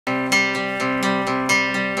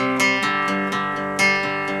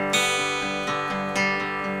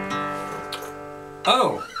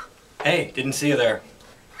Oh, hey, didn't see you there.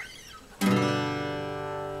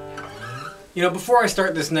 You know, before I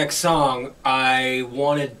start this next song, I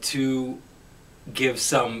wanted to give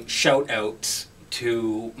some shout-outs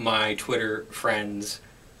to my Twitter friends,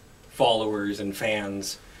 followers, and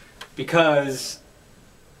fans, because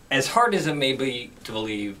as hard as it may be to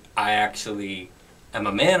believe, I actually am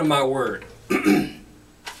a man of my word.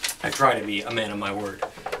 I try to be a man of my word.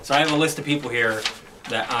 So I have a list of people here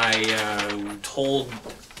that I told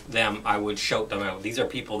them I would shout them out. These are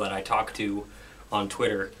people that I talk to on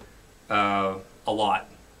Twitter a lot.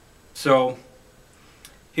 So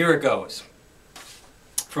here it goes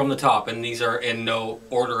from the top, and these are in no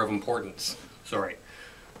order of importance. Sorry.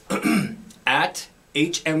 At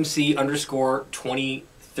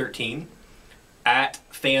HMC_2013, at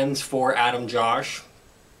fans for Adam Josh,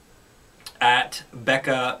 at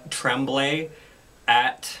Becca Tremblay,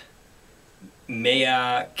 at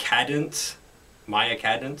Maya Cadence,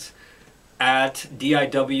 at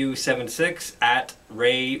DIW76, at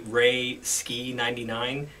Ray Ski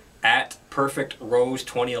 99, at Perfect Rose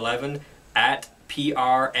 2011, at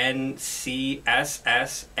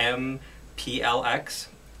PRNCSSMPLX,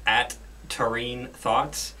 at Tareen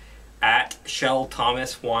Thoughts, at Shell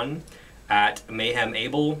Thomas 1, at Mayhem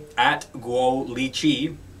Abel, at Guo Li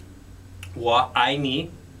Chi, Wa Aini,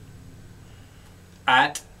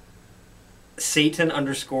 at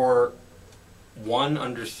Satan_1_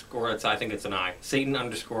 I think it's an I.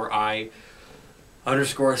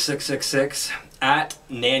 Satan_I_666, at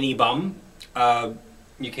Nanny Bum.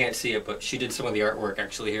 You can't see it, but she did some of the artwork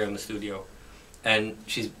actually here in the studio, and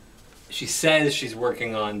she says she's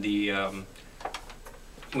working on the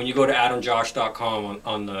when you go to adamjosh.com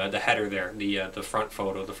on the header there, the front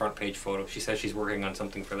photo, the front page photo, she says she's working on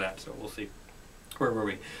something for that, so we'll see. Where were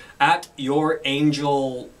we? At Your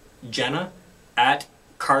Angel Jenna, at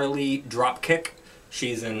Carly Dropkick,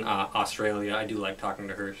 she's in Australia. I do like talking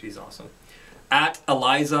to her, she's awesome. At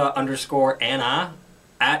Eliza_Anna,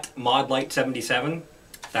 at Modlight77,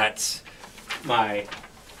 that's my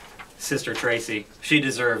sister Tracy. She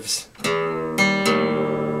deserves...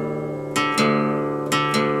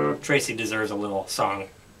 Tracy deserves a little song.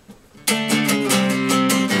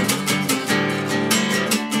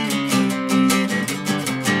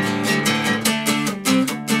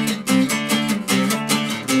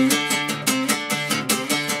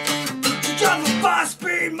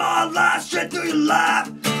 My life straight through your life.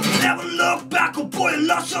 Never look back, oh boy, you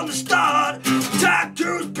lost on the start.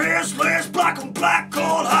 Tattoos, pierced lips, black on black,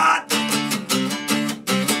 cold hot.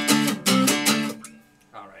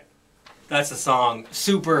 Alright. That's the song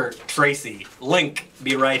Super Tracy. Link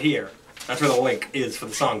be right here. That's where the link is for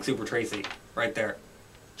the song Super Tracy. Right there.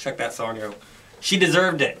 Check that song out. She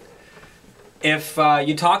deserved it. If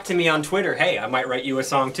you talk to me on Twitter, hey, I might write you a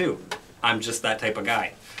song too. I'm just that type of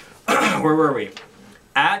guy. Where were we?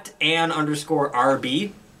 At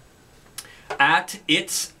Ann_RB, at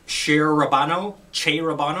It's Che Rabano,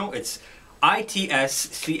 it's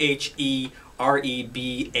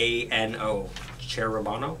ITSCHEREBANO, Che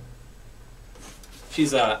Rabano.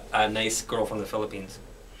 She's a nice girl from the Philippines.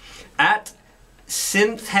 At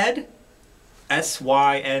Synthhead,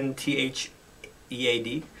 SYNTHEAD,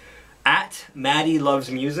 at Maddie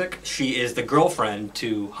Loves Music, she is the girlfriend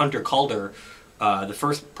to Hunter Calder, the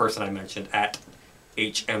first person I mentioned, at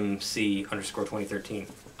HMC_2013.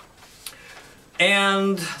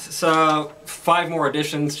 And so 5 more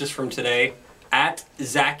additions just from today. At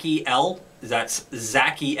Zachy L, that's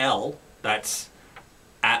Zachy L, that's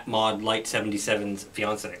at Modlight77's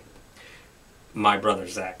fiance, my brother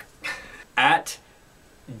Zach. At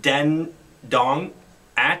Den Dong,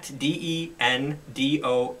 at DENDONGG,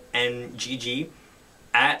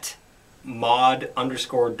 at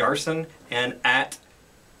Mod_Darson, and at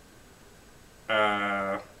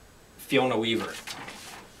Fiona Weaver.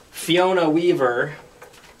 Fiona Weaver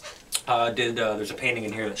there's a painting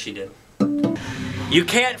in here that she did. You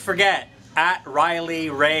can't forget at Riley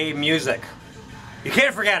Ray Music. You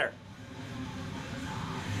can't forget her.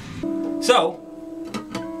 So,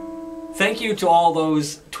 thank you to all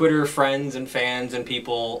those Twitter friends and fans and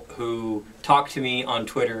people who talk to me on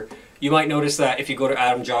Twitter. You might notice that if you go to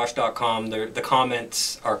adamjosh.com, the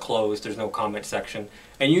comments are closed. There's no comment section.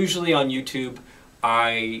 And usually on YouTube,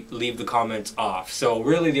 I leave the comments off. So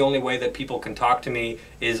really the only way that people can talk to me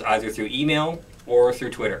is either through email or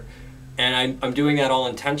through Twitter. And I'm doing that all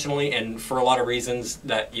intentionally and for a lot of reasons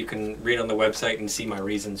that you can read on the website and see my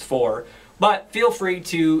reasons for. But feel free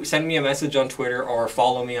to send me a message on Twitter or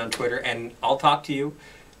follow me on Twitter and I'll talk to you.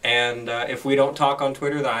 And if we don't talk on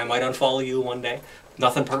Twitter, then I might unfollow you one day.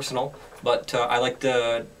 Nothing personal, but I like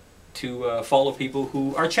to follow people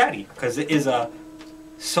who are chatty, because it is a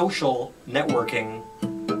social networking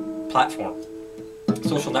platform,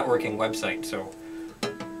 social networking website. So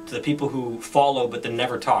to the people who follow but then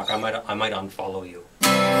never talk, I might unfollow you.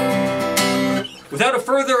 Without a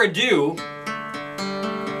further ado,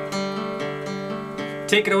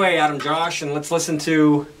 take it away, Adam Josh, and let's listen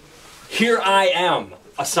to Here I Am,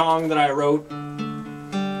 a song that I wrote.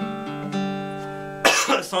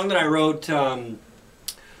 A song that I wrote and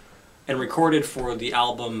recorded for the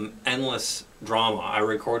album Endless Drama. I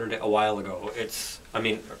recorded it a while ago.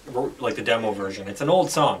 Like the demo version. It's an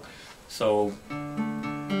old song, so,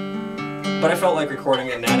 but I felt like recording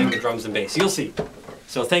it and adding the drums and bass. You'll see.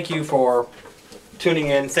 So thank you for tuning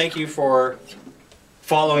in. Thank you for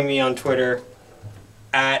following me on Twitter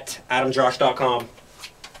at adamjosh.com.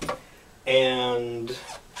 And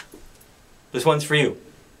this one's for you.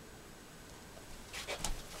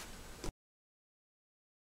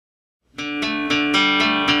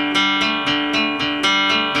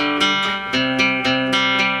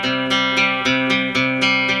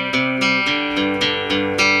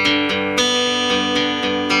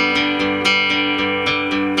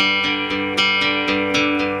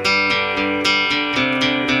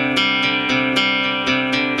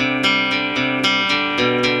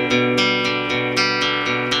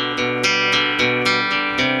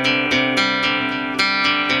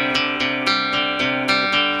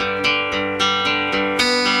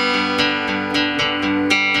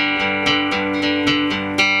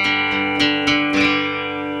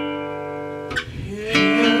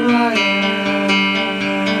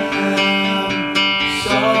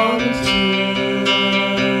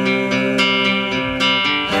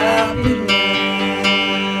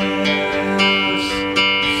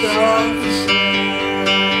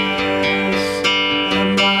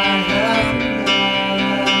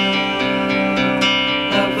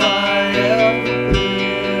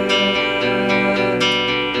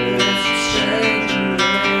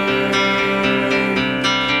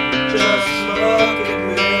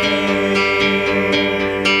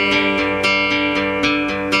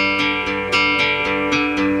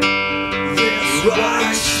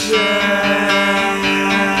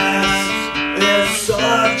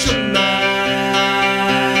 Such a mess,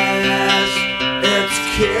 it's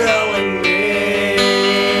killing.